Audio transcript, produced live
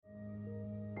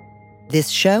This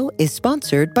show is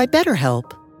sponsored by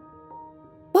BetterHelp.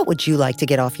 What would you like to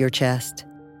get off your chest?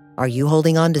 Are you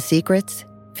holding on to secrets,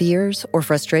 fears, or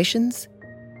frustrations?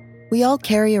 We all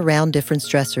carry around different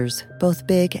stressors, both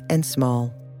big and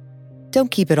small.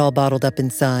 Don't keep it all bottled up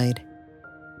inside.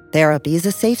 Therapy is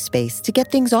a safe space to get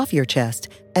things off your chest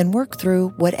and work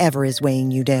through whatever is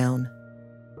weighing you down.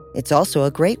 It's also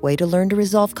a great way to learn to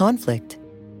resolve conflict,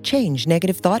 change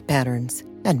negative thought patterns,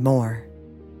 and more.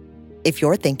 If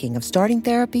you're thinking of starting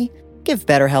therapy, give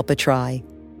BetterHelp a try.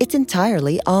 It's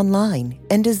entirely online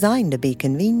and designed to be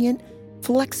convenient,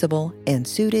 flexible, and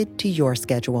suited to your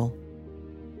schedule.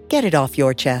 Get it off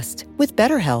your chest with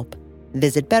BetterHelp.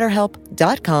 Visit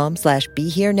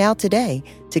BetterHelp.com/BeHereNow today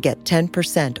to get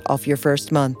 10% off your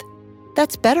first month.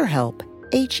 That's BetterHelp,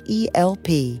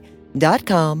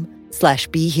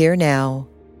 HELP.com/BeHereNow.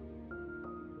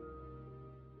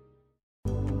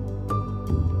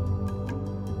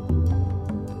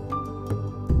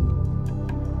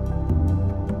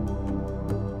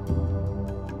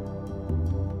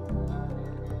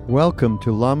 Welcome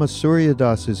to Lama Surya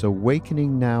Das's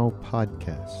Awakening Now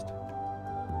podcast.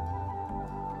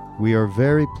 We are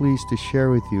very pleased to share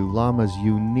with you Lama's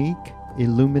unique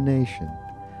illumination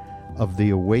of the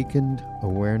Awakened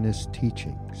Awareness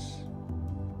teachings.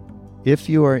 If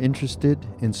you are interested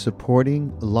in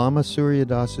supporting Lama Surya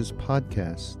Das's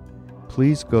podcast,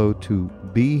 please go to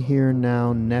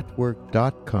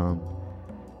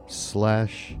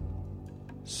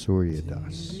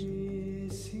BeHereNow.com/Suryadas.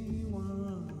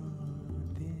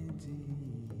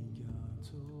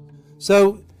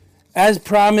 So, as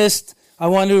promised, I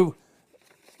want to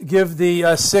give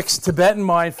the 6 Tibetan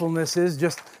mindfulnesses,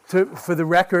 just for the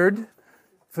record,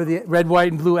 for the red,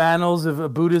 white, and blue annals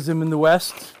of Buddhism in the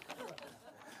West.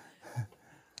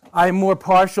 I'm more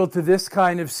partial to this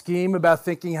kind of scheme about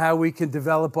thinking how we can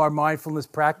develop our mindfulness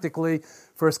practically,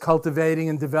 first cultivating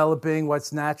and developing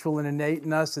what's natural and innate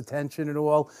in us, attention and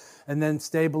all, and then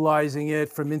stabilizing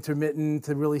it from intermittent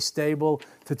to really stable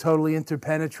to totally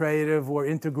interpenetrative or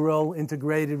integral,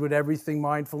 integrated with everything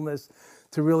mindfulness,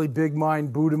 to really big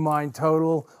mind, Buddha mind,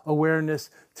 total awareness,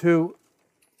 to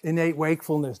innate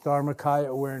wakefulness, Dharmakaya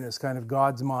awareness, kind of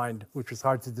God's mind, which is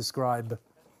hard to describe,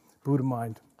 Buddha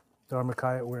mind,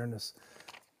 Dharmakaya awareness.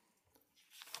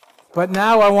 But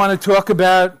now I want to talk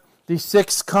about the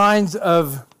 6 kinds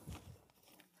of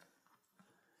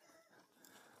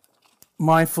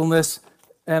mindfulness,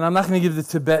 and I'm not going to give the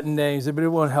Tibetan names, but it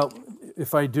won't help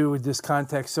if I do with this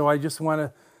context. So I just want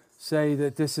to say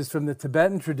that this is from the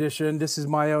Tibetan tradition. This is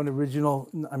my own original,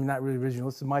 not really original,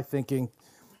 this is my thinking.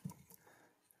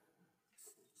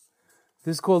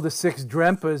 This is called the 6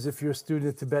 Drempas if you're a student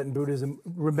of Tibetan Buddhism: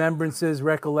 remembrances,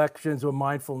 recollections, or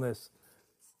mindfulness.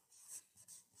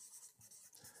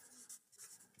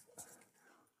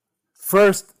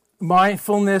 First,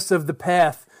 mindfulness of the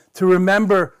path, to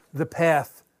remember the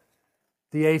path,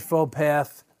 the Eightfold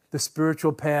Path, the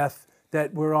spiritual path,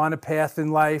 that we're on a path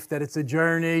in life, that it's a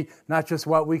journey, not just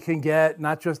what we can get,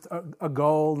 not just a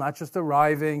goal, not just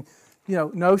arriving.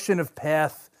 Notion of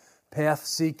path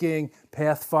seeking,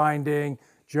 path finding,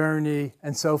 journey,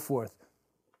 and so forth.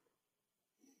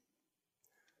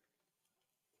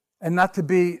 And not to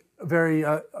be very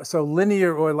so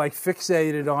linear or like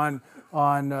fixated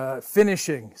on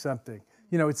finishing something.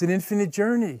 It's an infinite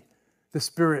journey, the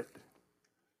spirit.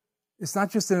 It's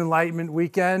not just an enlightenment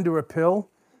weekend or a pill.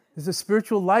 It's a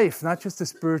spiritual life, not just a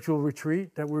spiritual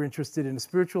retreat that we're interested in. A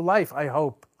spiritual life, I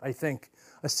hope, I think.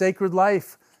 A sacred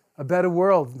life, a better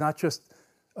world, not just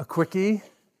a quickie.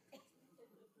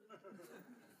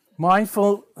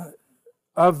 Mindful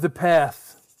of the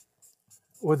path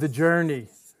or the journey.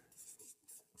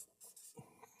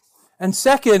 And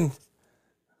second,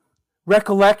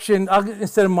 recollection.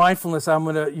 Instead of mindfulness, I'm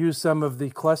going to use some of the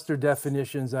cluster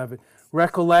definitions of it.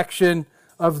 Recollection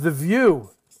of the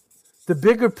view, the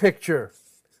bigger picture,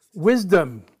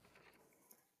 wisdom.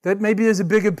 That maybe there's a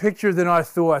bigger picture than our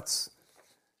thoughts.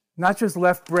 Not just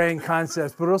left brain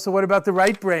concepts, but also what about the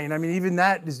right brain? Even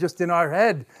that is just in our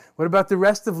head. What about the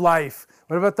rest of life?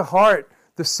 What about the heart,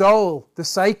 the soul, the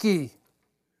psyche,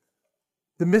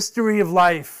 the mystery of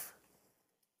life?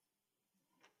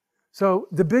 So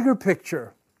the bigger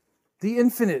picture, the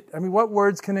infinite. What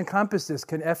words can encompass this?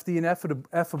 Can F the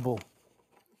ineffable?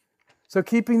 So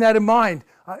keeping that in mind,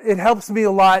 it helps me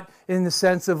a lot in the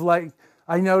sense of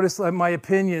I notice my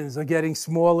opinions are getting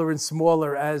smaller and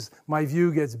smaller as my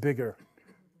view gets bigger.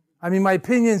 My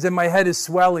opinions and my head is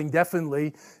swelling,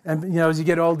 definitely. And, as you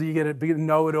get older, you get a big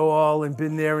know-it-all and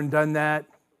been there and done that.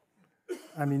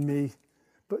 Me,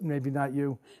 but maybe not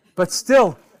you. But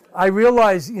still, I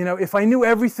realize, if I knew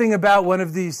everything about one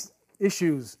of these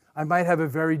issues, I might have a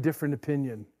very different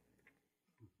opinion.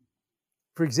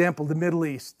 For example, the Middle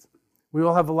East. We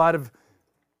all have a lot of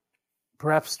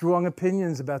perhaps strong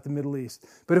opinions about the Middle East.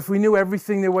 But if we knew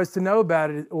everything there was to know about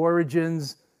it,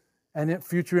 origins and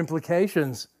future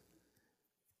implications,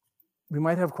 we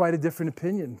might have quite a different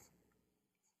opinion.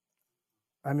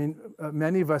 I mean,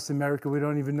 many of us in America, we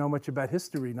don't even know much about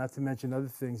history, not to mention other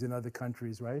things in other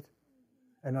countries, right?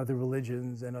 And other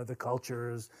religions and other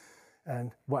cultures,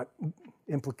 and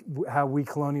how we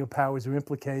colonial powers are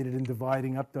implicated in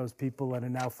dividing up those people that are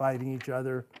now fighting each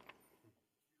other.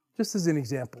 Just as an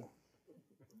example.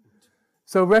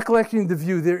 So recollecting the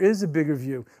view, there is a bigger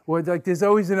view. Or like there's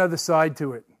always another side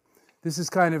to it. This is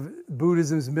kind of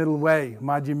Buddhism's middle way,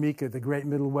 Madhyamika, the great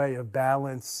middle way of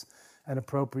balance and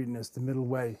appropriateness, the middle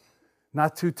way.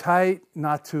 Not too tight,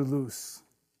 not too loose.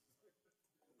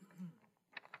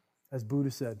 As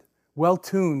Buddha said, well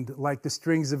tuned like the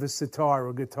strings of a sitar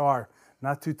or guitar,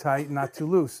 not too tight, not too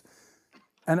loose.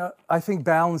 And I think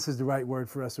balance is the right word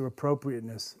for us, or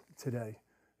appropriateness today.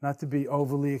 Not to be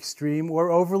overly extreme or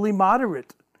overly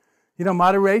moderate. You know,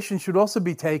 moderation should also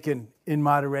be taken in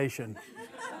moderation.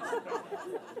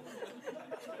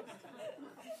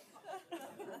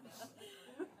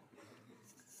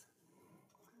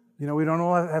 You know, we don't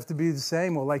all have to be the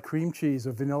same, or like cream cheese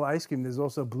or vanilla ice cream. There's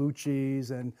also blue cheese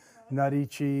and nutty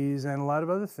cheese and a lot of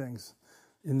other things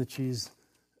in the cheese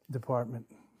department.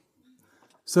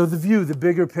 So the view, the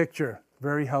bigger picture,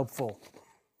 very helpful.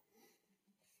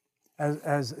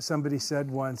 As somebody said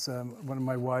once, one of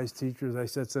my wise teachers, I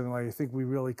said something like, I think we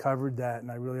really covered that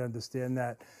and I really understand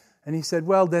that. And he said,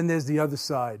 well, then there's the other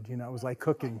side. You know, it was like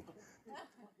cooking.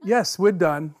 Yes, we're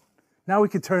done. Now we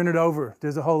could turn it over.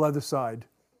 There's a whole other side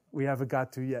we haven't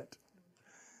got to yet.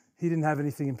 He didn't have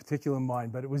anything in particular in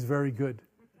mind, but it was very good.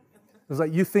 It was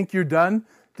like, you think you're done?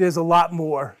 There's a lot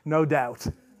more, no doubt.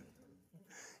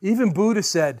 Even Buddha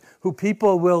said, who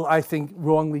people will, I think,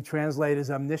 wrongly translate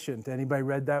as omniscient. Anybody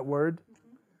read that word?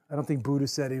 I don't think Buddha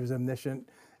said he was omniscient,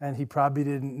 and he probably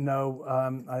didn't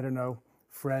know,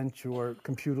 French or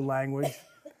computer language.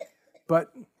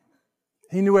 But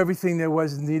he knew everything there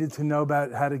was needed to know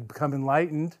about how to become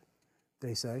enlightened,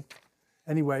 they say.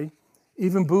 Anyway,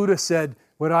 even Buddha said,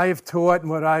 what I have taught and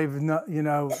what I've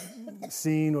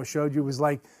seen or showed you was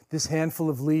like this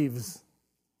handful of leaves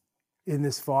in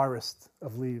this forest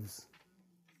of leaves.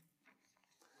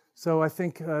 So I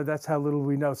think that's how little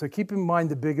we know. So keep in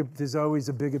mind there's always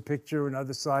a bigger picture,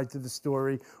 another side to the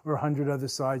story, or 100 other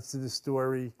sides to the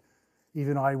story.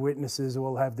 Even eyewitnesses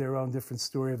will have their own different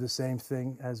story of the same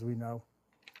thing, as we know.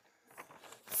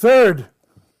 Third,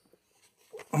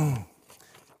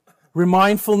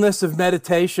 remindfulness of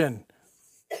meditation.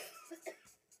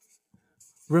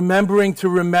 Remembering to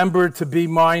remember, to be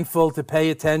mindful, to pay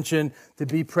attention, to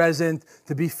be present,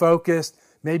 to be focused,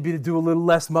 maybe to do a little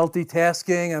less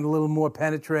multitasking and a little more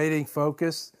penetrating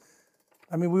focus.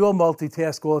 I mean, we all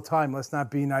multitask all the time. Let's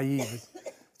not be naive.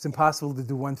 It's impossible to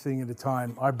do one thing at a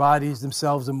time. Our bodies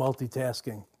themselves are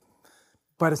multitasking.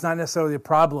 But it's not necessarily a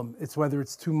problem. It's whether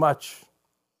it's too much.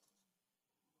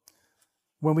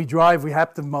 When we drive, we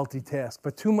have to multitask.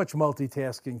 But too much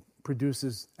multitasking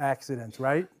produces accidents,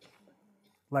 right?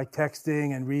 Like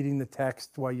texting and reading the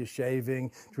text while you're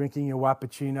shaving, drinking your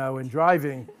Wappuccino and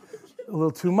driving. A little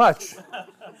too much.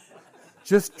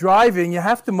 Just driving, you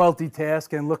have to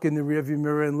multitask and look in the rearview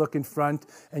mirror and look in front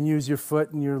and use your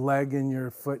foot and your leg and your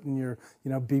foot and your,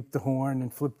 beep the horn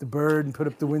and flip the bird and put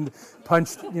up the window,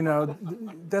 punch,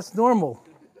 that's normal.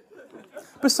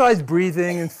 Besides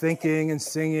breathing and thinking and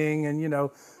singing and,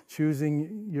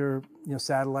 choosing your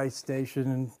satellite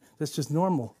station, and that's just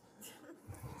normal.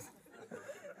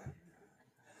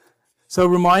 So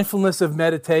mindfulness of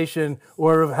meditation,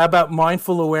 or how about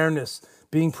mindful awareness,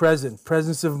 being present,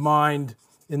 presence of mind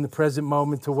in the present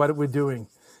moment to what we're doing.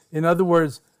 In other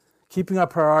words, keeping our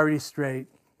priorities straight.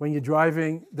 When you're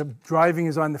driving, the driving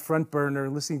is on the front burner,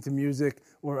 listening to music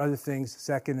or other things,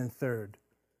 second and third.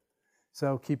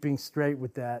 So keeping straight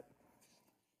with that.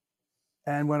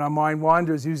 And when our mind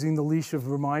wanders, using the leash of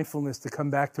mindfulness to come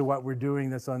back to what we're doing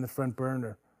that's on the front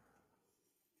burner.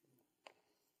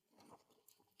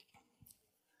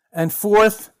 And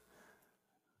fourth,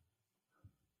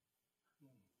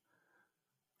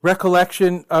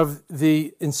 recollection of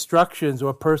the instructions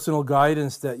or personal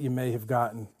guidance that you may have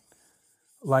gotten,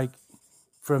 like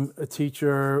from a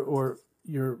teacher or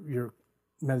your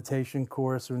meditation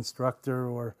course or instructor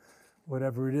or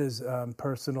whatever it is,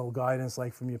 personal guidance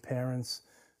like from your parents,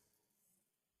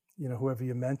 whoever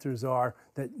your mentors are,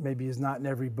 that maybe is not in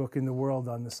every book in the world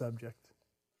on the subject.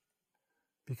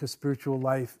 Because spiritual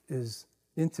life is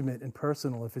intimate and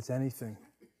personal, if it's anything.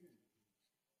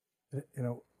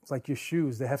 It's like your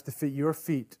shoes. They have to fit your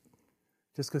feet.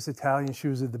 Just because Italian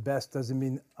shoes are the best doesn't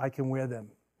mean I can wear them.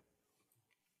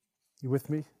 You with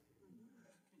me?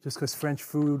 Just because French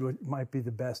food might be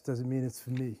the best doesn't mean it's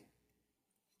for me.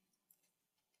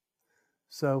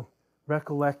 So,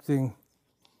 recollecting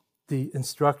the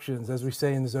instructions, as we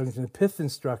say in the Zohar, the pith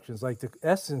instructions, like the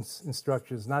essence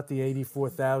instructions, not the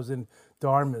 84,000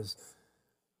 dharmas.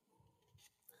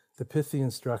 The pithy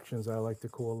instructions, I like to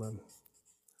call them.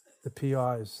 The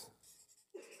PIs.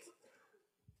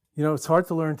 It's hard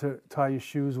to learn to tie your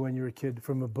shoes when you're a kid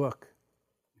from a book.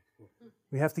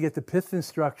 We have to get the pith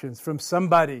instructions from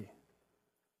somebody.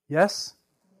 Yes?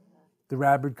 The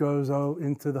rabbit goes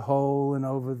into the hole and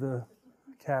over the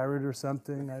carrot or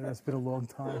something. It's been a long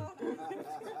time.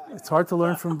 It's hard to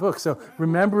learn from books. So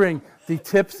remembering the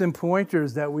tips and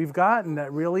pointers that we've gotten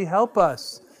that really help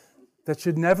us, that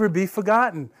should never be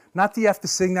forgotten. Not that you have to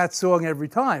sing that song every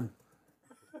time.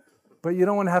 But you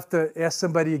don't want to have to ask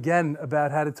somebody again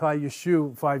about how to tie your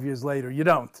shoe 5 years later. You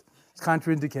don't. It's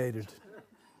contraindicated.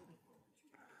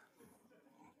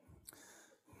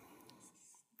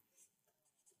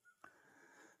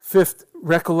 Fifth,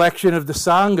 recollection of the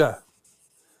Sangha,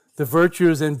 the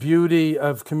virtues and beauty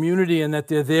of community, and that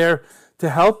they're there to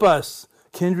help us.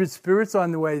 Kindred spirits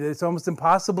on the way, that it's almost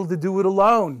impossible to do it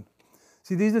alone.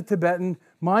 See, these are Tibetan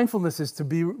mindfulnesses, to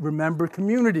remember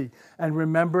community and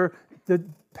remember the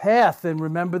path and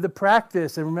remember the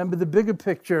practice and remember the bigger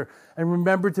picture and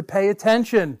remember to pay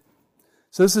attention.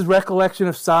 So this is recollection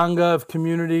of Sangha, of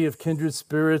community, of kindred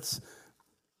spirits,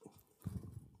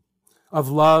 of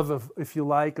love, of, if you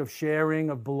like, of sharing,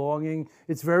 of belonging.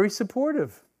 It's very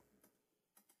supportive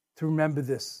to remember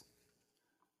this.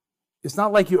 It's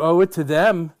not like you owe it to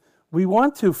them. We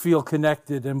want to feel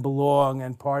connected and belong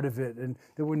and part of it, and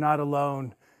that we're not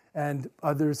alone. And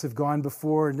others have gone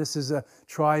before, and this is a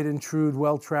tried and true,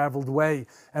 well-traveled way.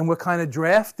 And we're kind of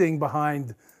drafting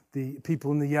behind the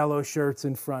people in the yellow shirts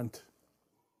in front,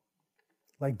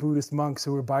 like Buddhist monks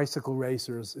who are bicycle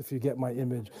racers, if you get my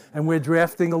image. And we're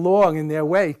drafting along in their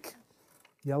wake.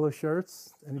 Yellow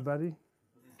shirts, anybody?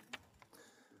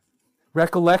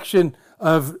 Recollection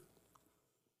of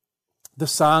the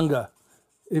Sangha,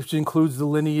 which includes the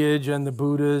lineage and the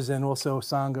Buddhas and also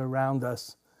Sangha around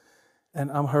us. And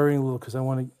I'm hurrying a little because I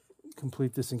want to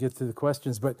complete this and get to the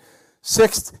questions. But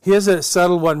sixth, here's a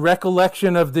subtle one.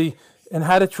 Recollection of and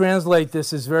how to translate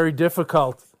this is very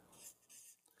difficult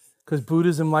because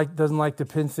Buddhism doesn't like to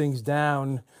pin things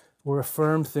down or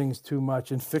affirm things too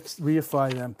much and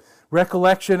reify them.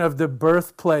 Recollection of the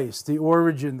birthplace, the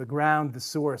origin, the ground, the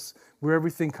source, where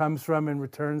everything comes from and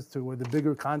returns to, or the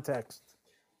bigger context.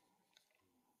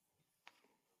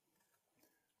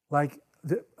 Like,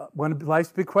 one of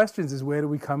life's big questions is, where do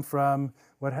we come from?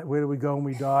 Where do we go when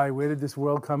we die? Where did this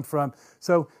world come from?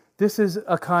 So this is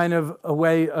a kind of a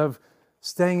way of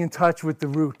staying in touch with the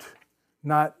root,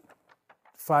 not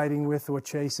fighting with or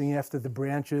chasing after the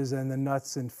branches and the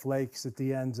nuts and flakes at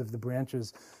the ends of the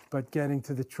branches, but getting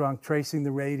to the trunk, tracing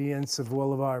the radiance of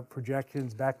all of our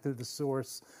projections back to the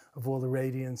source of all the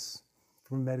radiance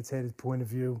from a meditative point of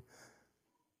view.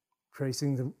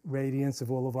 Tracing the radiance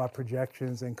of all of our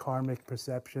projections and karmic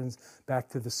perceptions back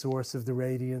to the source of the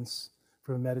radiance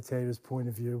from a meditator's point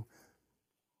of view.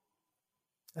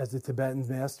 As the Tibetan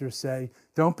masters say,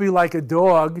 don't be like a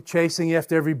dog chasing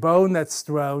after every bone that's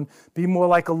thrown. Be more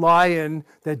like a lion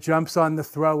that jumps on the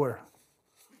thrower.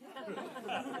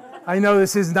 I know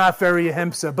this is not very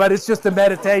ahimsa, but it's just a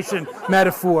meditation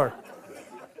metaphor.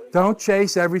 Don't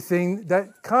chase everything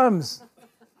that comes.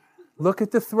 Look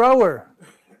at the thrower.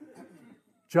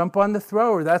 Jump on the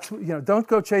thrower. Don't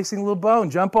go chasing a little bone.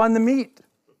 Jump on the meat.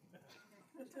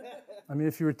 I mean,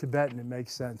 if you're a Tibetan, it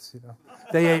makes sense,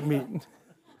 They ate meat.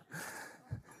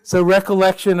 So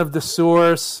recollection of the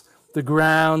source, the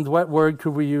ground, what word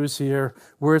could we use here?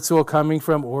 Where it's all coming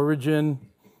from, origin.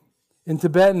 In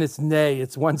Tibetan, it's ne,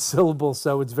 it's one syllable,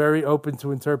 so it's very open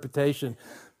to interpretation.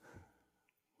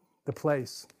 The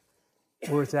place,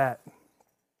 where it's at.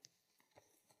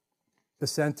 The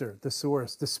center, the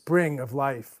source, the spring of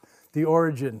life, the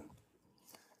origin.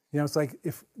 It's like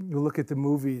if you look at the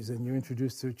movies and you're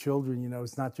introduced to children,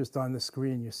 it's not just on the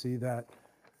screen. You see that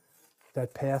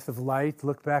path of light.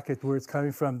 Look back at where it's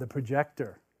coming from, the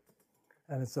projector.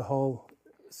 And it's a whole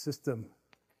system,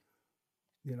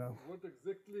 What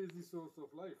exactly is the source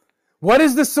of life? What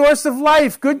is the source of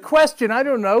life? Good question. I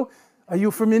don't know. Are you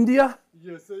from India?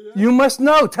 Yes, I am. You must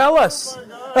know. Tell us.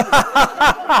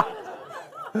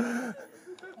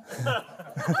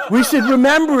 We should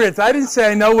remember it. I didn't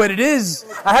say I know what it is.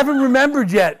 I haven't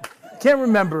remembered yet. Can't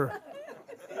remember.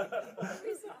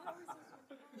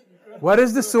 What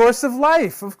is the source of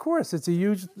life? Of course, it's a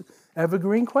huge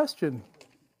evergreen question.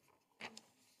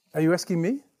 Are you asking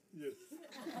me? Yes.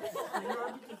 You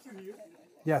are the teacher here?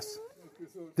 Yes. Okay,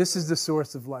 so This is the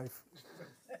source of life.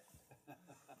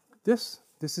 This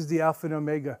is the Alpha and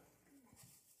Omega.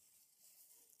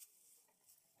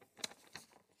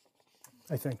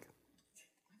 I think.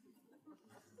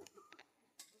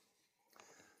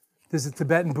 There's a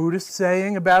Tibetan Buddhist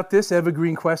saying about this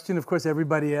evergreen question. Of course,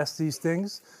 everybody asks these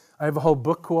things. I have a whole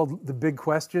book called The Big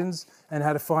Questions and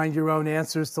How to Find Your Own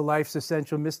Answers to Life's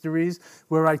Essential Mysteries,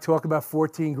 where I talk about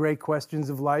 14 great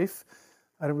questions of life.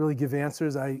 I don't really give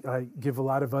answers. I give a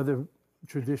lot of other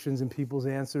traditions and people's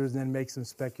answers and then make some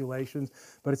speculations.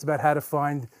 But it's about how to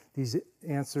find these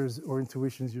answers or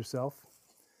intuitions yourself.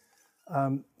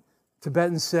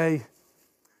 Tibetans say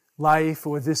life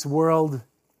or this world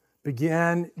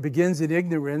begins in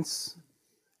ignorance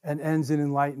and ends in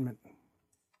enlightenment.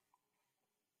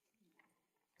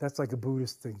 That's like a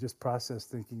Buddhist thing, just process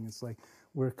thinking. It's like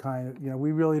we're kind of,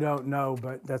 we really don't know,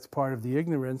 but that's part of the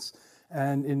ignorance.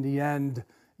 And in the end,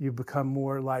 you become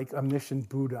more like omniscient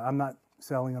Buddha. I'm not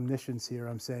selling omniscience here.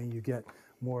 I'm saying you get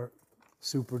more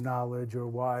super knowledge or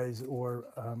wise or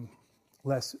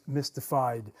less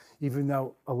mystified, even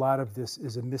though a lot of this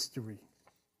is a mystery.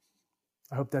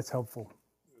 I hope that's helpful.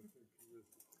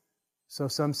 So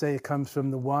some say it comes from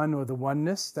the one or the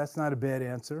oneness. That's not a bad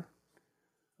answer.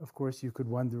 Of course, you could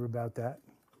wonder about that.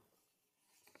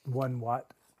 One what?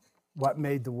 What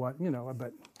made the one?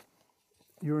 But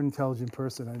you're an intelligent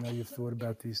person. I know you've thought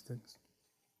about these things.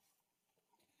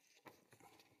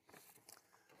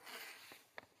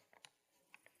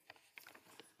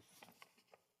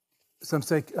 Some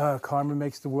say karma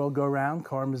makes the world go round.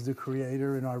 Karma is the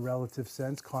creator in our relative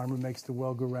sense. Karma makes the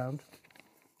world go round.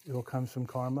 It all comes from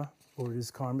karma, or it is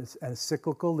karma. It's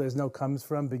cyclical. There's no comes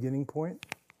from beginning point.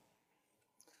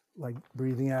 Like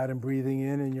breathing out and breathing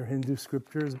in your Hindu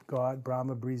scriptures, God,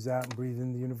 Brahma breathes out and breathes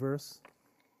in the universe.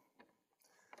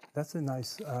 That's a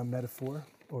nice metaphor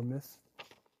or myth.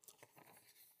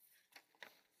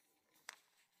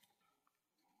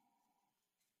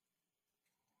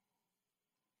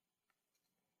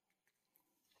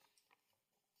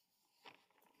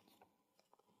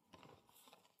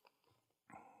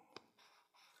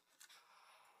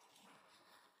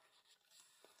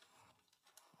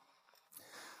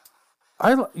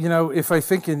 If I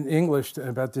think in English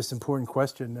about this important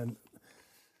question, and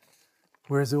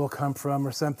where does it all come from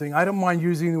or something, I don't mind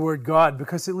using the word God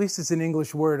because at least it's an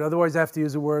English word. Otherwise, I have to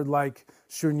use a word like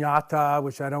shunyata,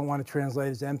 which I don't want to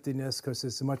translate as emptiness because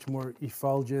it's a much more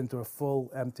effulgent or full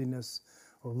emptiness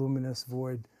or luminous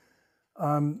void.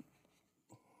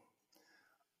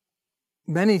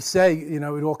 Many say, it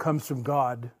all comes from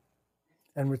God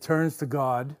and returns to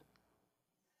God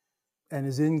and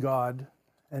is in God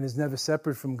and is never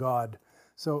separate from God.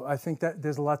 So I think that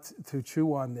there's a lot to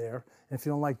chew on there. And if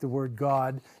you don't like the word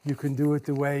God, you can do it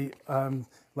the way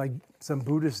like some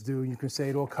Buddhists do. You can say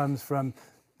it all comes from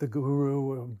the Guru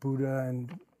or Buddha,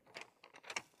 and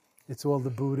it's all the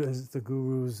Buddha's, the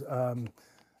Guru's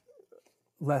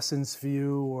lessons for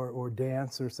you or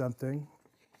dance or something,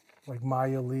 like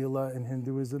Maya Leela in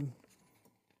Hinduism.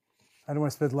 I don't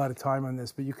want to spend a lot of time on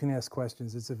this, but you can ask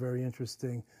questions. It's a very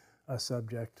interesting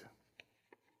subject.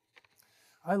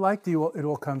 I like it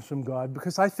all comes from God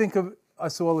because I think of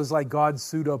us all as like God's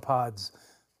pseudopods,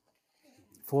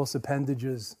 false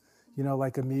appendages,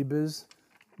 like amoebas,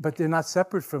 but they're not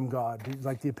separate from God.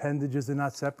 Like the appendages are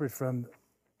not separate from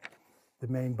the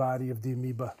main body of the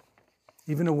amoeba.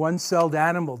 Even a one-celled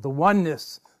animal, the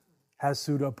oneness, has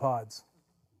pseudopods.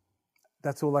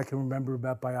 That's all I can remember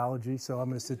about biology, so I'm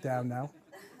going to sit down now.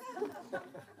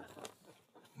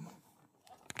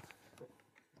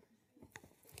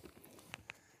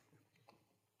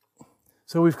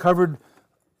 So we've covered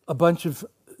a bunch of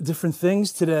different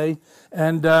things today,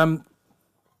 and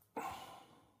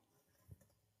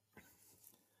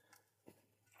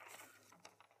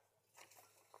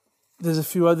there's a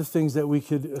few other things that we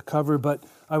could cover, but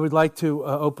I would like to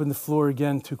open the floor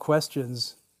again to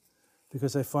questions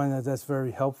because I find that that's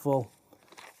very helpful.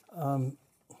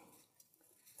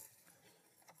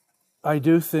 I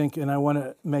do think, and I want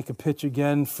to make a pitch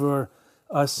again for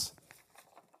us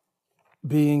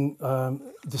being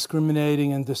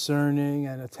discriminating and discerning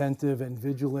and attentive and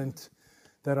vigilant,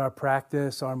 that our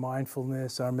practice, our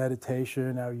mindfulness, our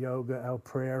meditation, our yoga, our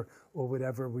prayer, or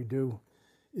whatever we do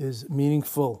is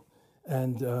meaningful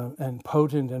and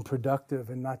potent and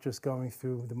productive and not just going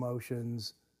through the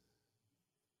motions,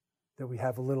 that we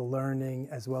have a little learning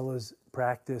as well as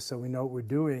practice so we know what we're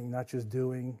doing, not just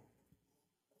doing.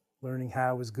 Learning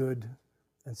how is good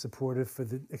and supportive for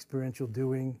the experiential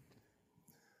doing,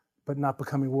 but not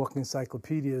becoming walking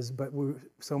encyclopedias, but we're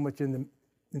so much in the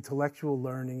intellectual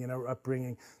learning in our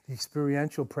upbringing. The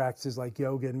experiential practices like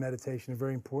yoga and meditation are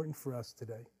very important for us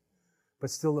today. But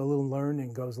still, a little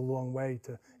learning goes a long way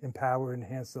to empower and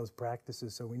enhance those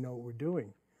practices so we know what we're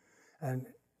doing. And,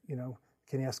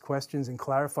 can ask questions and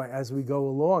clarify as we go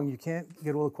along. You can't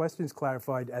get all the questions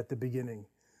clarified at the beginning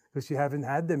because you haven't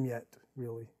had them yet,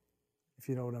 really, if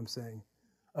you know what I'm saying,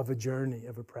 of a journey,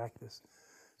 of a practice.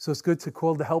 So it's good to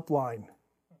call the helpline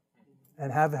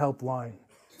and have a helpline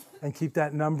and keep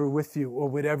that number with you or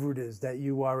whatever it is, that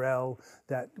URL,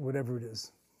 that whatever it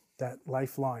is, that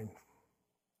lifeline.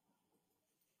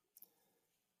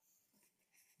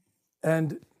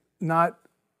 And not,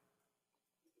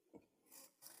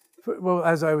 well,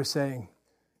 as I was saying,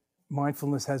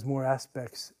 mindfulness has more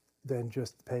aspects than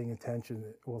just paying attention.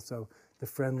 Also, the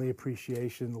friendly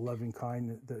appreciation, the loving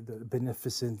kindness, the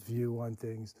beneficent view on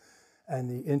things, and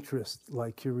the interest,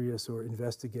 like curious or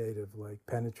investigative, like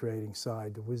penetrating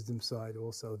side, the wisdom side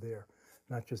also there,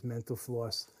 not just mental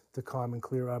floss to calm and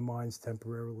clear our minds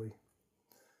temporarily.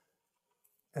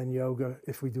 And yoga,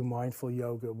 if we do mindful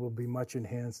yoga, will be much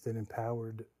enhanced and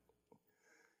empowered.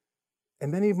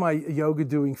 And many of my yoga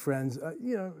doing friends,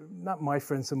 not my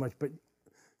friends so much, but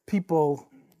people,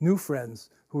 new friends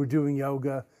who are doing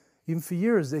yoga, even for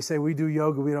years, they say, we do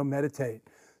yoga, we don't meditate.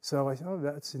 So I said, oh,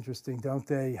 that's interesting. Don't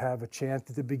they have a chant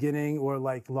at the beginning or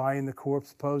like lie in the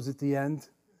corpse pose at the end?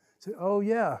 I said, oh,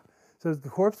 yeah. So the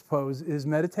corpse pose is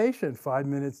meditation, 5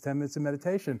 minutes, 10 minutes of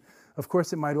meditation. Of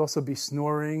course, it might also be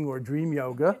snoring or dream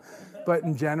yoga, but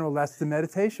in general, that's the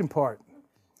meditation part.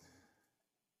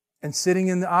 And sitting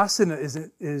in the asana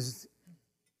is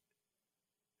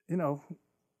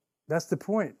that's the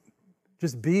point.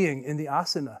 Just being in the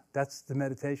asana, that's the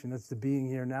meditation. That's the being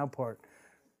here now part.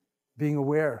 Being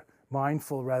aware,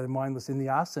 mindful rather than mindless in the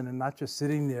asana, and not just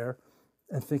sitting there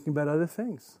and thinking about other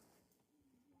things.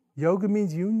 Yoga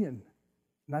means union,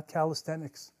 not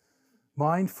calisthenics.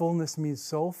 Mindfulness means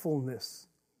soulfulness,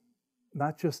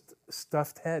 not just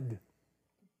stuffed head.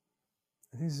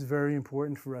 I think this is very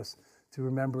important for us to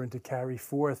remember and to carry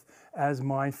forth as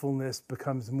mindfulness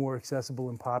becomes more accessible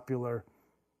and popular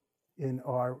in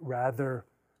our rather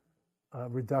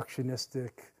reductionistic,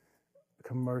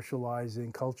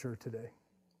 commercializing culture today.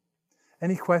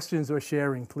 Any questions or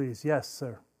sharing, please? Yes,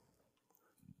 sir.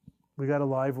 We got a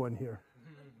live one here.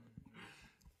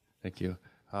 Thank you.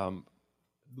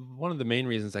 One of the main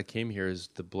reasons I came here is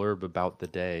the blurb about the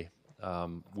day,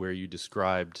 where you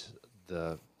described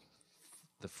the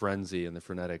frenzy and the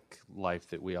frenetic life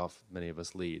that many of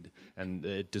us lead, and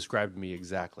it described me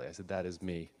exactly. I said, that is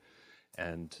me.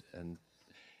 And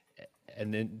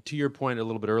then to your point a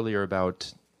little bit earlier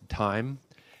about time,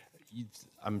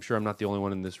 I'm sure I'm not the only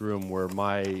one in this room where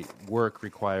my work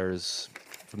requires,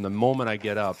 from the moment I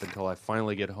get up until I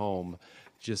finally get home,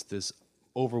 just this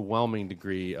overwhelming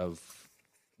degree of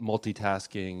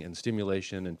multitasking and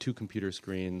stimulation and 2 computer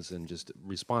screens and just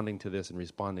responding to this and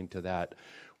responding to that,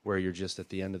 where you're just at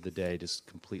the end of the day just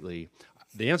completely...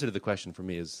 The answer to the question for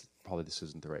me is probably this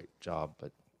isn't the right job,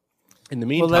 but in the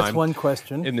meantime... Well, that's one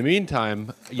question. In the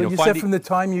meantime... You said from the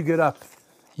time you get up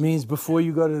means before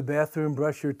you go to the bathroom,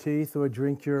 brush your teeth, or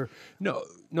drink your...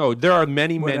 No, there are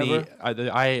many. Whatever.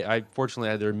 I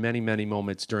fortunately, there are many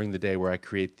moments during the day where I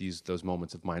create those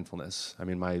moments of mindfulness. I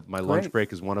mean, my lunch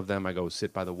break is one of them. I go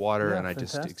sit by the water and I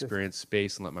just experience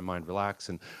space and let my mind relax,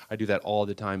 and I do that all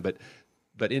the time.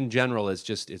 But in general, it's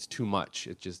too much.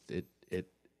 It just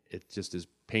is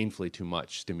painfully too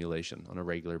much stimulation on a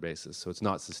regular basis. So it's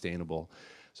not sustainable.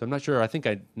 So I'm not sure.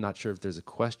 I'm not sure if there's a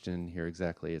question here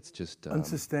exactly. It's just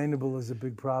unsustainable is a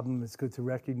big problem. It's good to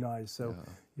recognize. So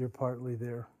you're partly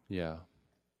there. Yeah.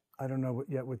 I don't know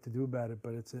what to do about it,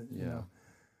 but it's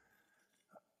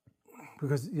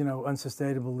because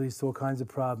unsustainable leads to all kinds of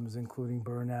problems, including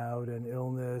burnout and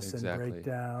illness and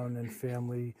breakdown and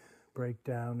family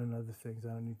breakdown and other things.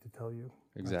 I don't need to tell you.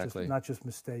 Exactly. Not just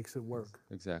mistakes at work.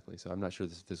 Exactly. So I'm not sure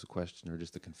if this is a question or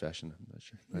just a confession. I'm not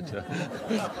sure.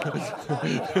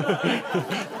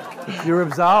 But, you're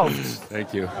absolved.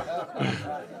 Thank you.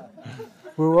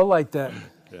 We're all like that.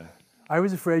 Yeah. I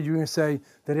was afraid you were going to say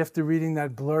that after reading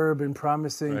that blurb and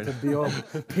promising to be all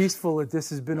peaceful, that this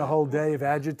has been a whole day of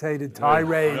agitated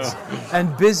tirades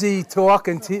and busy talk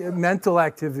and mental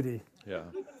activity. Yeah.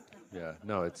 Yeah.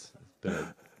 No, it's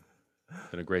been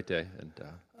a great day, and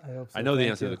I hope so. I know the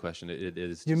answer to the question. It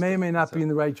is. You may or may not be in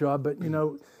the right job, but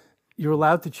you're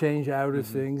allowed to change outer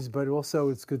things, but also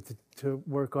it's good to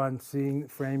work on doing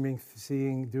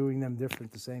them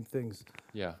different, the same things.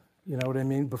 Yeah. You know what I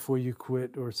mean? Before you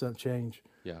quit or some change.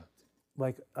 Yeah.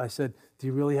 like I said, do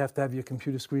you really have to have your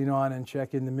computer screen on and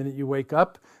check in the minute you wake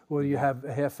up, or do you have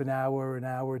a half an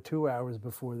hour, 2 hours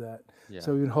before that? Yeah.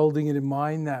 So even holding it in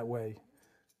mind that way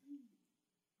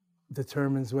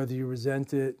determines whether you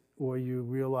resent it or you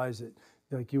realize it.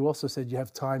 Like you also said, you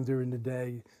have time during the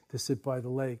day to sit by the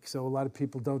lake. So a lot of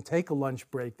people don't take a lunch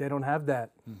break. They don't have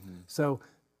that. So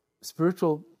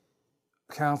spiritual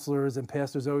counselors and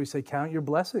pastors always say, count your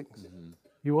blessings.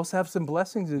 You also have some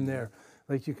blessings in there.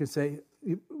 Like you could say,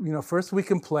 first we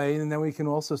complain, and then we can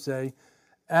also say,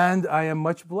 and I am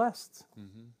much blessed.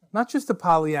 Not just to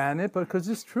Pollyanna, but because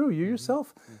it's true. You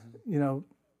yourself,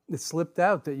 it slipped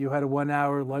out that you had a 1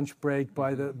 hour lunch break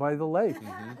by the lake.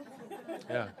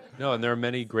 Yeah, no, and there are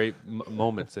many great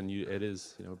moments, and it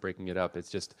is breaking it up. It's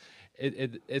just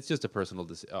it's just a personal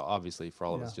obviously for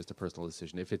all of us, just a personal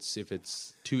decision. If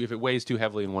it weighs too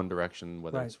heavily in one direction,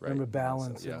 whether it's right. Remember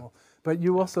balance. So, yeah. And all. But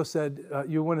you also said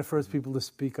you were one of the first people to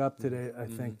speak up today, I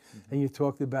think, and you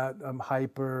talked about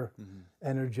hyper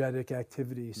energetic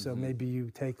activities. So maybe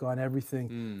you take on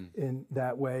everything in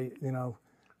that way.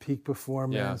 Peak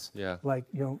performance. Yeah. Like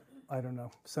I don't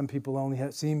know. Some people only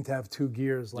seem to have 2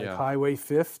 gears, like Yeah. highway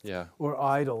fifth Yeah. or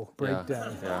idle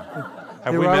breakdown. Yeah.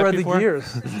 Have There we are met other before?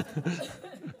 gears.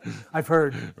 I've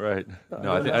heard. Right.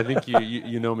 No, I think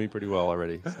you know me pretty well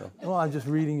already. So. Well, I'm just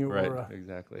reading your Right. aura.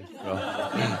 Exactly. Well,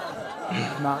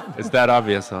 Not, it's that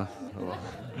obvious, huh? Oh, well.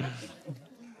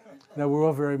 no, we're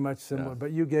all very much similar. Yeah.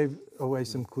 But you gave away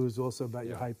some clues also about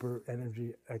your hyper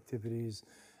energy activities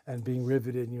and being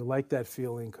riveted. And you like that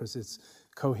feeling because it's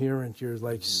coherent. You're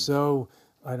like so,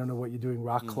 I don't know what you're doing,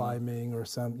 rock climbing or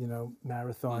some,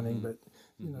 marathoning, but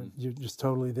you're just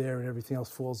totally there and everything else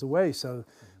falls away. So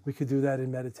we could do that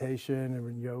in meditation or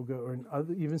in yoga or in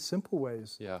other, even simple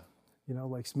ways. Yeah.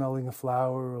 Like smelling a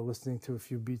flower or listening to a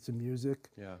few beats of music.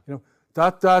 Yeah.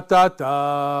 Da da da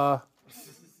da.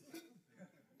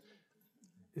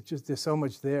 It's just there's so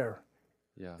much there,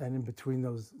 Yeah. and in between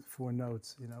those 4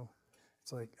 notes,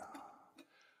 it's like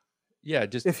Yeah.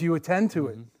 Just if you attend to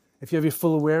it, if you have your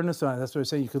full awareness on it. That's what I'm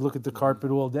saying. You could look at the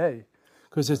carpet all day,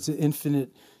 because it's an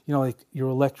infinite. Like your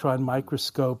electron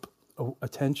microscope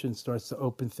attention starts to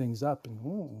open things up,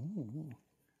 and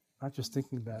not just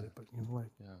thinking about it, but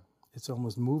it's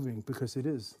almost moving because it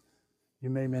is. You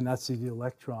may not see the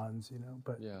electrons,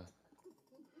 but yeah.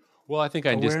 Well, I think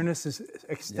awareness is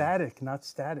ecstatic, not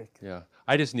static. Yeah.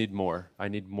 I just need more. I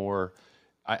need more.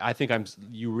 I think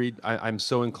I'm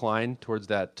so inclined towards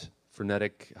that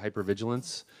frenetic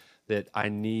hypervigilance that I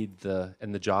need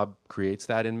and the job creates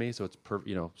that in me. So it's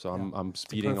so I'm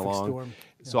speeding along. Storm.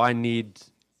 So I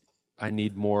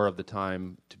need more of the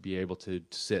time to be able to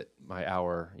sit my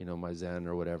hour, my Zen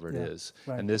or whatever it is.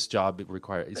 Right. And this job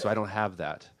requires, so I don't have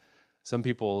that. Some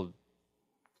people.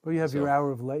 Well, you have your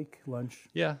hour of lake lunch.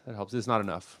 Yeah, that helps. It's not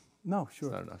enough. No, sure.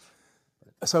 It's not enough.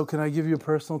 So can I give you a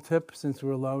personal tip since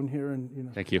we're alone here?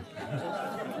 And Thank you.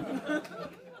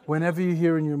 whenever you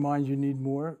hear in your mind you need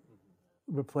more,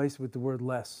 replace it with the word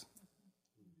less.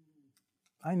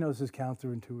 I know this is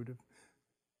counterintuitive.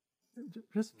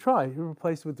 Just try.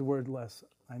 Replace it with the word less.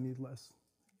 I need less.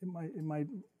 It might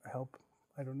help.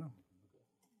 I don't know.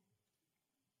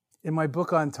 In my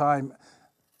book on time,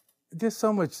 there's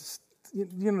so much.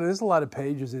 There's a lot of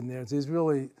pages in there. There's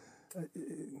really,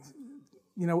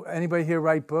 anybody here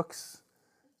write books?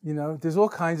 There's all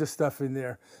kinds of stuff in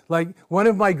there. Like one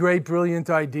of my great brilliant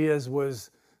ideas was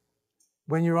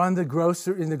when you're in the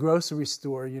grocery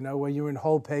store, when you're in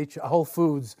Whole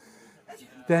Foods,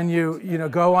 then you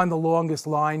go on the longest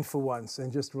line for once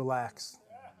and just relax.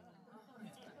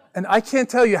 And I can't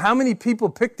tell you how many people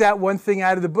picked that one thing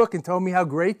out of the book and told me how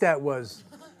great that was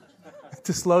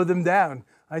to slow them down.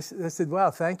 I said,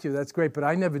 wow, thank you, that's great, but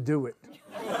I never do it.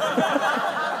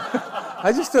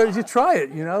 I just thought you try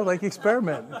it, like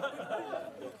experiment.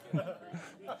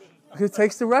 It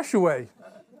takes the rush away.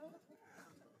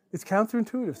 It's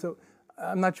counterintuitive. So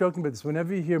I'm not joking about this.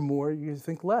 Whenever you hear more, you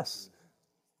think less.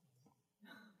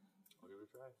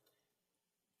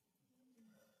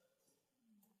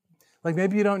 Like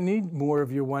maybe you don't need more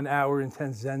of your 1 hour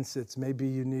intense Zen sits. Maybe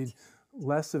you need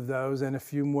less of those and a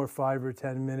few more 5 or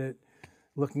 10 minute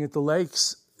looking at the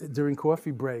lakes during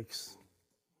coffee breaks,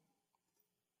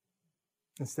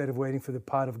 instead of waiting for the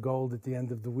pot of gold at the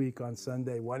end of the week on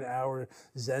Sunday. 1 hour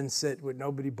Zen sit with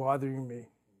nobody bothering me.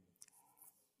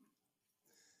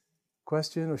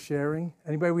 Question or sharing?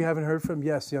 Anybody we haven't heard from?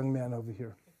 Yes, young man over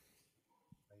here.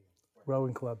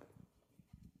 Rowing club.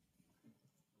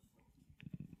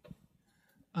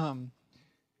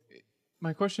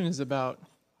 My question is about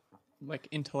like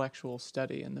intellectual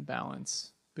study and the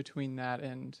balance between that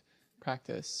and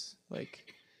practice,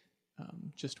 like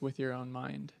just with your own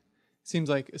mind. seems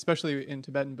like, especially in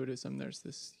Tibetan Buddhism, there's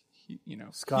this,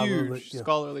 Scholarly, huge yeah.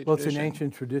 scholarly Well, tradition. it's an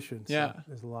ancient tradition. So Yeah.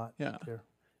 there's a lot there.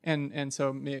 And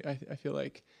so I feel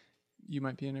like you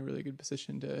might be in a really good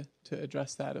position to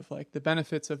address that, of like the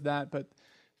benefits of that, but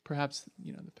perhaps,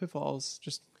 the pitfalls,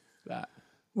 just that.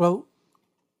 Well,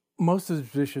 most of the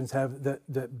traditions have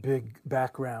that big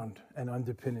background and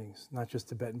underpinnings, not just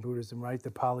Tibetan Buddhism, right?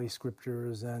 The Pali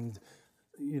scriptures and,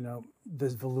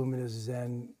 there's voluminous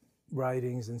Zen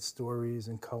writings and stories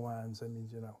and koans. I mean,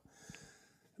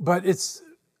 But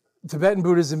Tibetan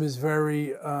Buddhism is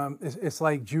very, it's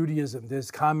like Judaism. There's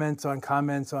comments on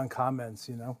comments on comments,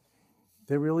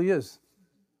 There really is.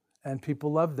 And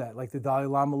people love that, like the Dalai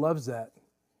Lama loves that.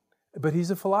 But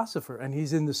he's a philosopher, and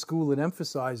he's in the school that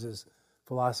emphasizes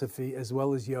philosophy as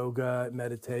well as yoga,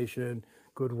 meditation,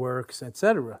 good works,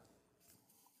 etc.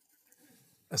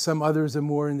 Some others are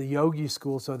more in the yogi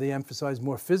school, so they emphasize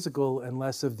more physical and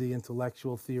less of the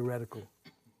intellectual, theoretical.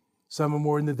 Some are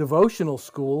more in the devotional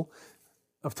school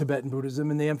of Tibetan Buddhism,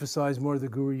 and they emphasize more of the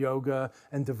guru yoga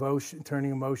and devotion,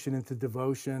 turning emotion into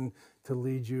devotion to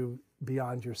lead you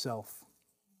beyond yourself,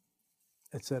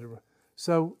 etc.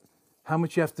 So how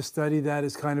much you have to study that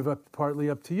is kind of partly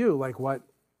up to you, like what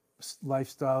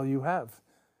lifestyle you have.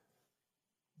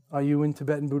 Are you in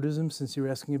Tibetan Buddhism, since you're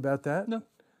asking about that?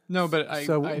 No, but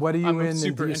what are you I'm in,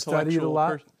 and do you study it a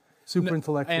lot? Super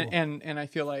intellectual. And I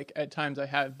feel like at times I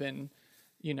have been,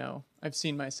 I've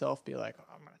seen myself be like,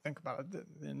 I'm going to think about it,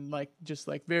 and just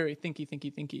very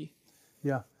thinky.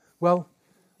 Yeah. Well,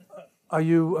 are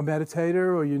you a meditator,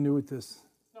 or are you new at this?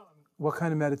 No. What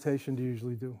kind of meditation do you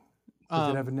usually do? Does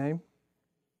it have a name?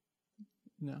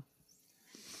 No.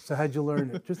 So how'd you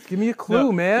learn it? Just give me a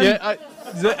clue, man. Yeah,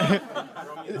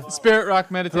 Spirit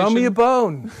Rock meditation. Throw me a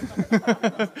bone.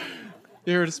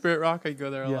 You heard of Spirit Rock? I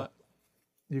go there a lot.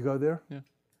 You go there? Yeah.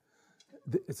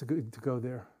 It's good to go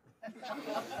there.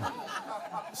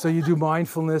 So you do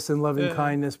mindfulness and loving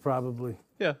kindness, probably.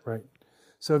 Yeah. Right.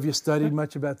 So have you studied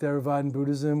much about Theravada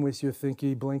Buddhism with your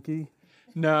thinky blinky?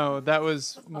 No, that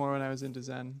was more when I was into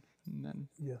Zen. And then,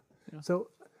 So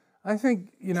I think,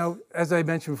 as I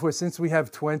mentioned before, since we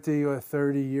have 20 or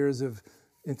 30 years of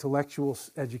intellectual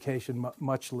education,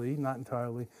 muchly, not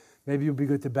entirely, maybe it would be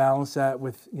good to balance that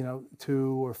with,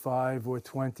 2 or 5 or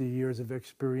 20 years of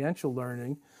experiential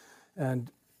learning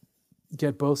and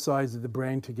get both sides of the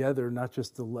brain together, not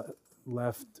just the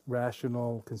left,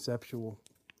 rational, conceptual.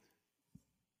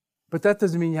 But that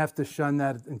doesn't mean you have to shun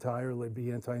that entirely,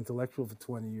 be anti-intellectual for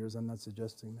 20 years. I'm not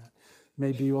suggesting that.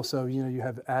 Maybe also, you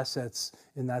have assets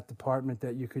in that department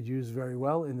that you could use very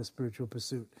well in the spiritual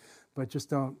pursuit. But just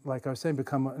don't, like I was saying,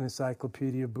 become an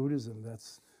encyclopedia of Buddhism.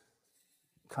 That's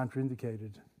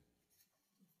contraindicated.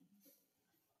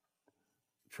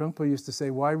 Trungpa used to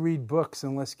say, why read books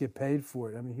unless you get paid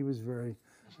for it? I mean, he was very,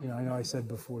 I know I said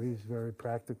before, he was very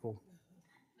practical.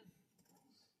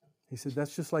 He said,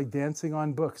 that's just like dancing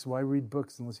on books. Why read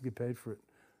books unless you get paid for it?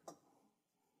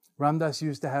 Ramdas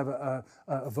used to have a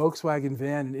Volkswagen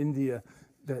van in India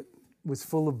that was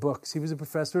full of books. He was a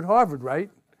professor at Harvard, right?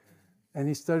 And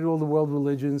he studied all the world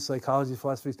religions, psychology,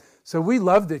 philosophies. So we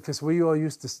loved it because we all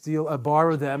used to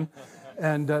borrow them.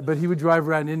 And but he would drive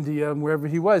around India, and wherever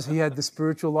he was, he had the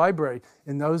spiritual library.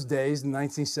 In those days, in the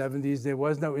 1970s, there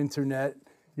was no internet.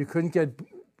 You couldn't get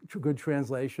good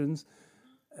translations.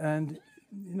 And,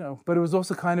 but it was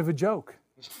also kind of a joke.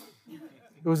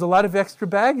 There was a lot of extra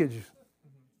baggage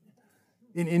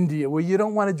in India where you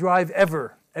don't want to drive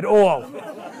ever, at all.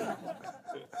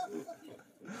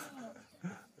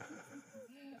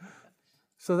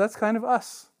 So that's kind of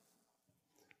us,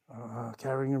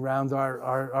 carrying around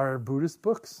our Buddhist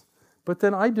books. But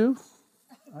then I do.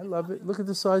 I love it. Look at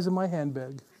the size of my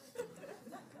handbag.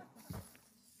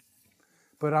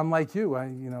 But I'm like you. I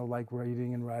like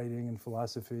reading and writing and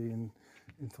philosophy and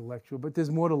intellectual. But there's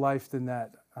more to life than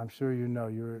that. I'm sure you know.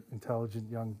 You're an intelligent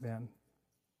young man.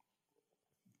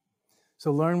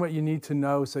 So learn what you need to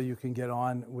know so you can get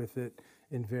on with it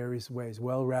in various ways.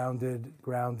 Well-rounded,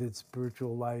 grounded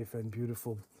spiritual life and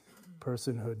beautiful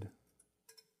personhood.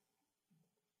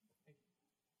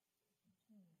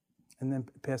 And then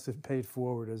pass it paid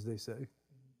forward, as they say.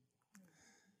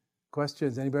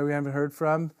 Questions? Anybody we haven't heard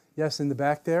from? Yes, in the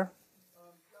back there.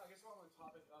 I guess we're on the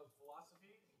topic of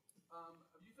philosophy.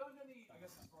 Have you found any, I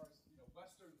guess, as far as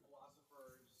Western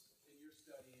philosophers in your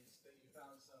studies that you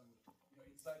found some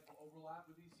insightful overlap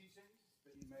with these teachings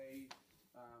that you may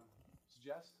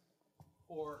suggest,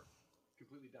 or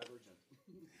completely divergent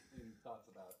in thoughts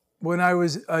about? When I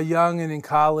was young and in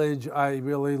college, I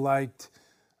really liked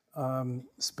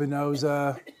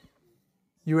Spinoza.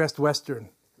 You asked Western.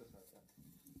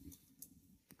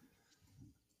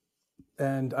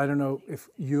 And I don't know if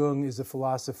Jung is a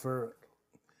philosopher,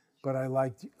 but I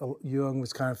liked Jung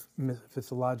was kind of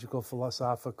mythological,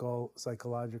 philosophical,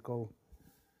 psychological.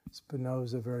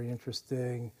 Spinoza, very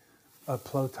interesting.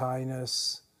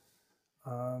 Plotinus.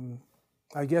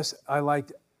 I guess I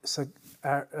liked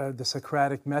the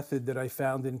Socratic method that I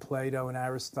found in Plato and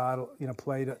Aristotle.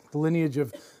 Plato, the lineage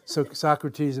of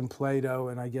Socrates and Plato,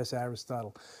 and I guess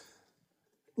Aristotle.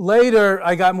 Later,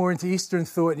 I got more into Eastern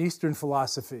thought and Eastern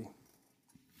philosophy.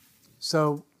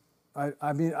 So,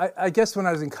 I guess when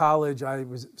I was in college, I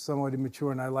was somewhat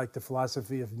immature, and I liked the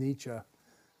philosophy of Nietzsche.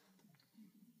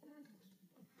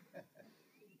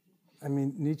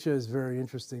 Nietzsche is very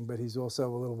interesting, but he's also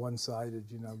a little one-sided,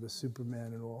 the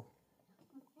Superman and all.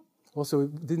 Also,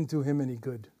 it didn't do him any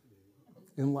good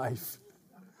in life,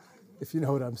 if you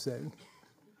know what I'm saying.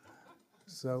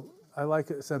 So I like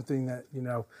something that,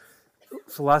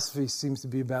 philosophy seems to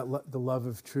be about the love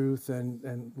of truth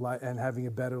and having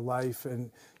a better life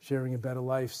and sharing a better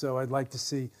life. So I'd like to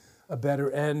see a better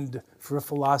end for a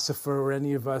philosopher or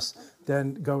any of us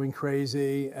than going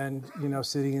crazy and,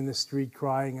 sitting in the street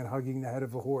crying and hugging the head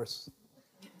of a horse.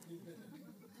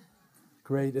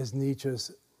 Great as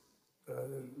Nietzsche's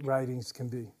writings can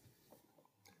be.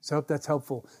 So I hope that's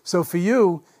helpful. So for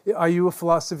you, are you a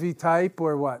philosophy type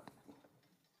or what?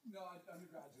 No, I'm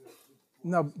undergraduate.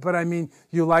 No, but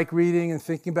you like reading and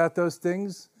thinking about those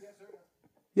things? Yes, sir.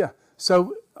 Yeah.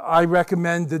 So I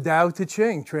recommend the Tao Te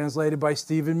Ching, translated by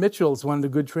Stephen Mitchell. It's one of the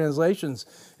good translations.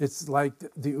 It's like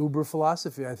the Uber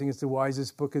philosophy. I think it's the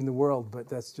wisest book in the world,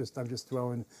 but I'm just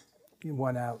throwing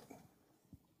one out.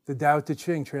 The Tao Te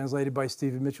Ching, translated by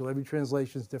Stephen Mitchell. Every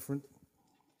translation is different.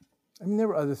 There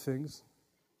were other things.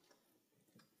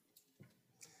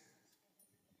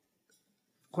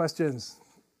 Questions?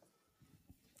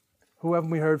 Who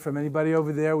haven't we heard from? Anybody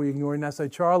over there? We ignoring that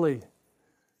side? Charlie.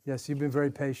 Yes, you've been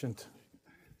very patient.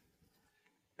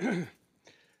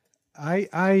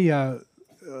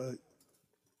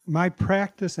 My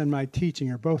practice and my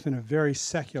teaching are both in a very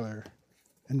secular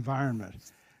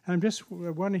environment. And I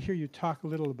want to hear you talk a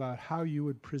little about how you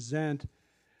would present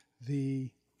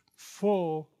the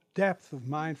full depth of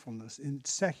mindfulness in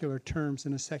secular terms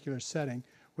in a secular setting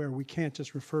where we can't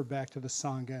just refer back to the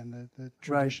Sangha and the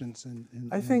traditions. Right.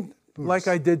 I think, like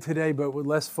I did today, but with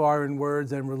less foreign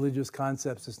words and religious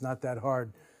concepts, it's not that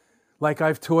hard. Like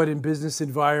I've taught in business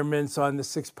environments on the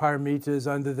 6 paramitas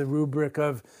under the rubric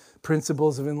of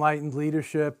principles of enlightened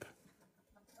leadership.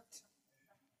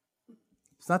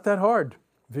 It's not that hard.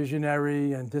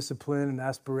 Visionary and discipline and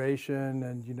aspiration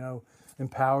and,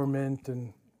 empowerment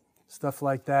and stuff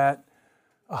like that.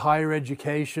 A higher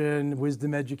education,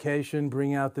 wisdom education,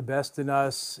 bring out the best in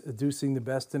us, adducing the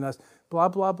best in us, blah,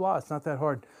 blah, blah. It's not that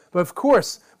hard. But of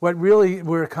course,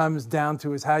 where it comes down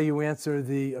to is how you answer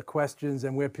the questions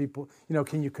and where people,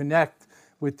 can you connect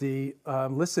with the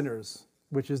listeners,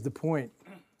 which is the point.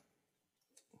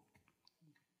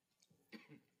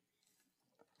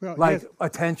 Well, like yes.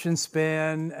 Attention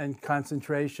span and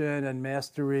concentration and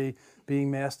mastery,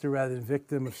 being master rather than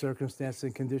victim of circumstances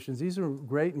and conditions. These are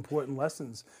great, important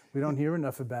lessons we don't hear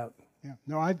enough about. Yeah,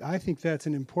 no, I think that's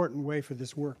an important way for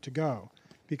this work to go,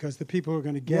 because the people who are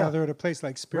going to gather at a place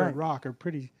like Spirit Rock are a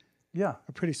pretty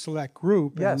select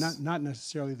group, and not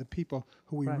necessarily the people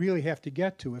who we really have to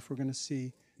get to if we're going to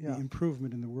see the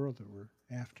improvement in the world that we're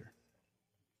after.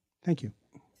 Thank you.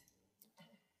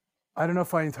 I don't know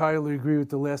if I entirely agree with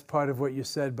the last part of what you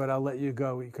said, but I'll let you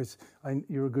go because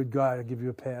you're a good guy. I'll give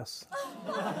you a pass.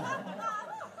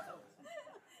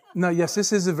 No, yes,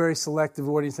 this is a very selective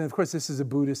audience. And of course, this is a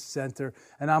Buddhist center.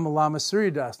 And I'm a Lama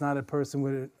Suryadas, not a person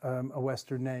with a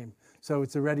Western name. So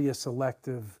it's already a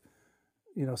selective,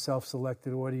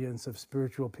 self-selected audience of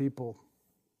spiritual people.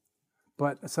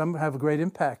 But some have a great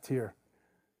impact here.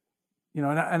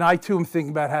 And I too am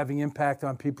thinking about having impact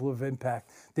on people of impact,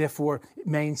 therefore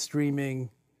mainstreaming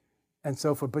and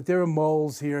so forth. But there are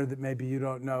moles here that maybe you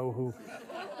don't know who.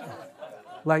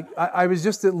 Like, I was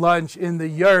just at lunch in the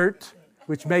yurt,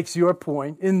 which makes your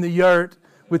point, in the yurt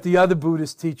with the other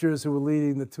Buddhist teachers who were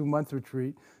leading the 2-month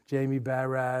retreat, Jamie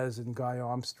Baraz and Guy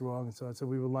Armstrong and so on. So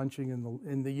we were lunching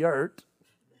in the yurt.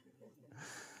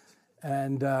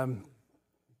 And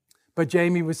but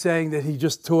Jamie was saying that he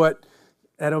just taught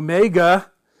at Omega,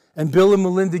 and Bill and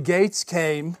Melinda Gates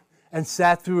came and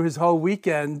sat through his whole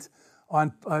weekend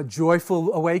on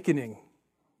Joyful Awakening.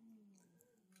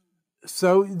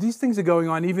 So these things are going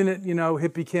on even at,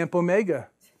 Hippie Camp Omega,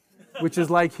 which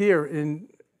is like here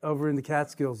over in the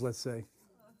Catskills, let's say.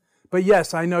 But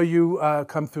yes, I know you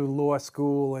come through law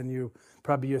school, and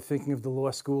you're thinking of the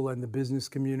law school and the business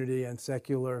community and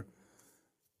secular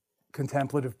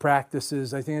contemplative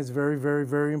practices. I think it's very, very,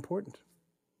 very important.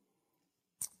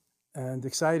 and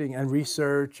exciting. And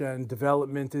research and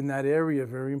development in that area,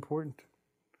 very important.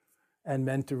 And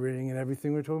mentoring and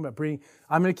everything we're talking about.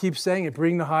 I'm going to keep saying it,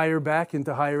 bring the higher back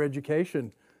into higher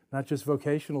education, not just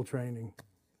vocational training.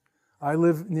 I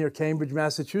live near Cambridge,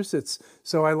 Massachusetts,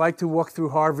 so I like to walk through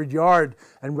Harvard Yard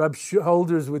and rub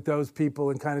shoulders with those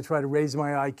people and kind of try to raise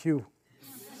my IQ.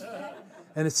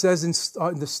 And it says in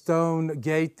the stone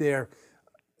gate there,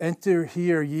 "Enter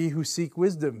here, ye who seek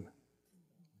wisdom."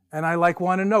 And I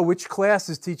want to know which class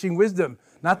is teaching wisdom,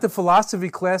 not the philosophy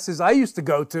classes I used to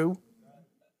go to.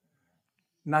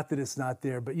 Not that it's not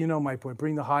there, but you know my point.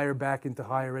 Bring the higher back into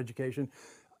higher education,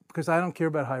 because I don't care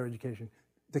about higher education.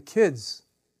 The kids,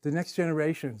 the next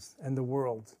generations, and the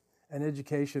world. And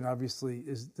education, obviously,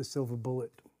 is the silver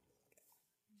bullet.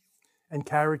 And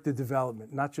character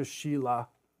development, not just Sheila,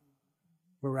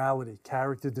 morality,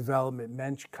 character development,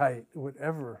 Menschkeit,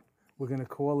 whatever we're going to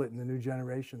call it in the new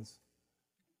generations.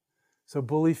 So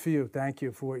bully for you. Thank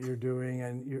you for what you're doing,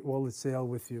 and all that sail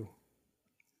with you.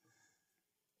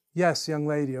 Yes, young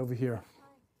lady over here.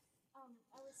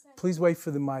 Please wait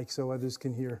for the mic so others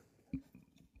can hear.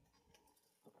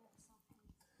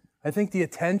 I think the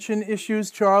attention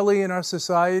issues, Charlie, in our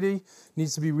society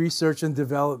needs to be researched and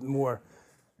developed more.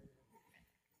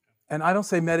 And I don't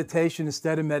say meditation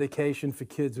instead of medication for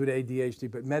kids with ADHD,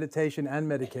 but meditation and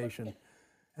medication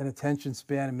and attention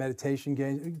span and meditation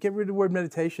gains. Get rid of the word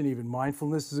meditation even.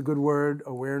 Mindfulness is a good word,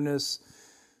 awareness.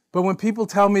 But when people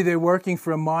tell me they're working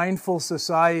for a mindful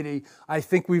society, I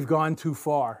think we've gone too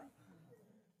far.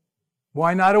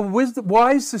 Why not a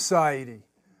wise society?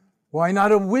 Why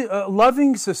not a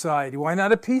loving society? Why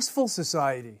not a peaceful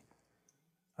society?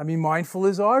 I mean, mindful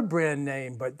is our brand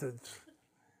name, but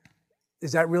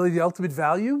is that really the ultimate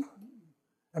value?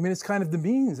 I mean, it's kind of the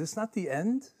means. It's not the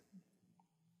end.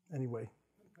 Anyway,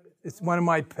 it's one of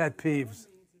my pet peeves.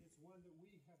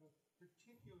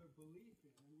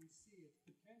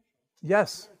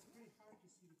 Yes.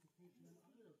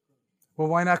 Well,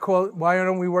 why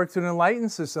don't we work to an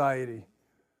enlightened society?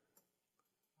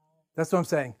 That's what I'm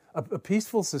saying. A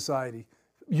peaceful society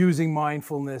using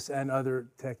mindfulness and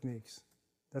other techniques.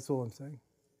 That's all I'm saying.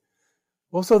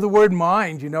 Also, the word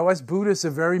mind, us Buddhists are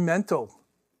very mental.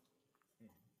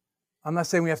 I'm not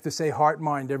saying we have to say heart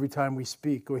mind every time we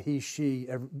speak, or he, she,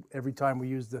 every time we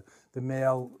use the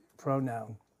male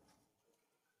pronoun.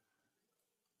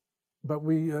 But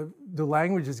the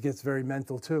languages gets very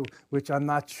mental too, which I'm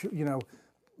not sure,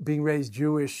 being raised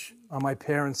Jewish on my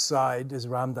parents' side, as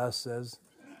Ram Dass says.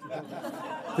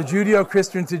 The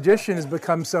Judeo-Christian tradition has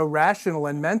become so rational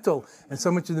and mental, and so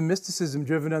much of the mysticism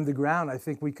driven underground. I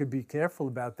think we could be careful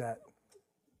about that.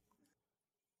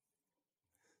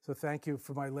 So thank you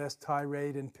for my last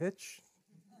tirade and pitch.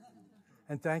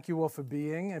 And thank you all for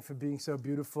being so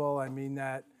beautiful. I mean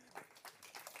that.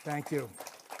 Thank you.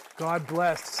 God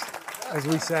bless, as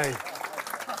we say.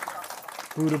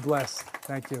 Buddha bless.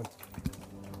 Thank you.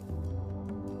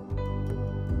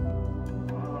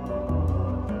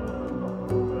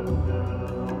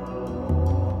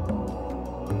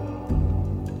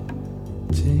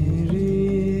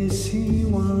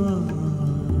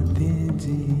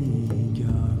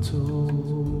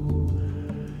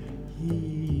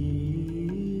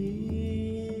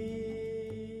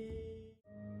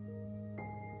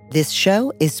 This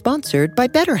show is sponsored by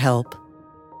BetterHelp.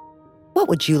 What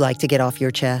would you like to get off your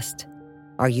chest?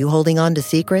 Are you holding on to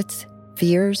secrets,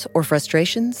 fears, or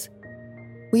frustrations?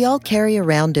 We all carry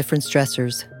around different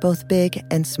stressors, both big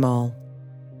and small.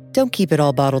 Don't keep it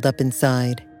all bottled up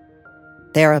inside.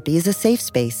 Therapy is a safe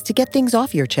space to get things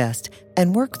off your chest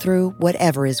and work through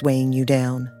whatever is weighing you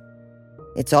down.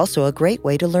 It's also a great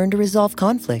way to learn to resolve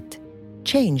conflict,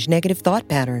 change negative thought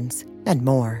patterns, and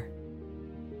more.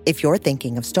 If you're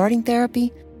thinking of starting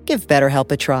therapy, give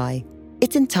BetterHelp a try.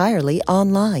 It's entirely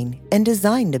online and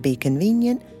designed to be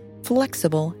convenient,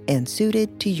 flexible, and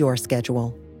suited to your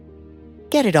schedule.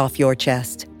 Get it off your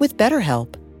chest with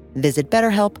BetterHelp. Visit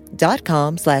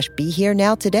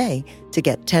BetterHelp.com/BeHereNow today to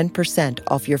get 10%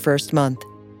 off your first month.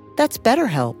 That's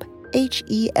BetterHelp,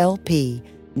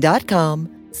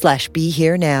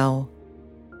 HELP.com/BeHereNow.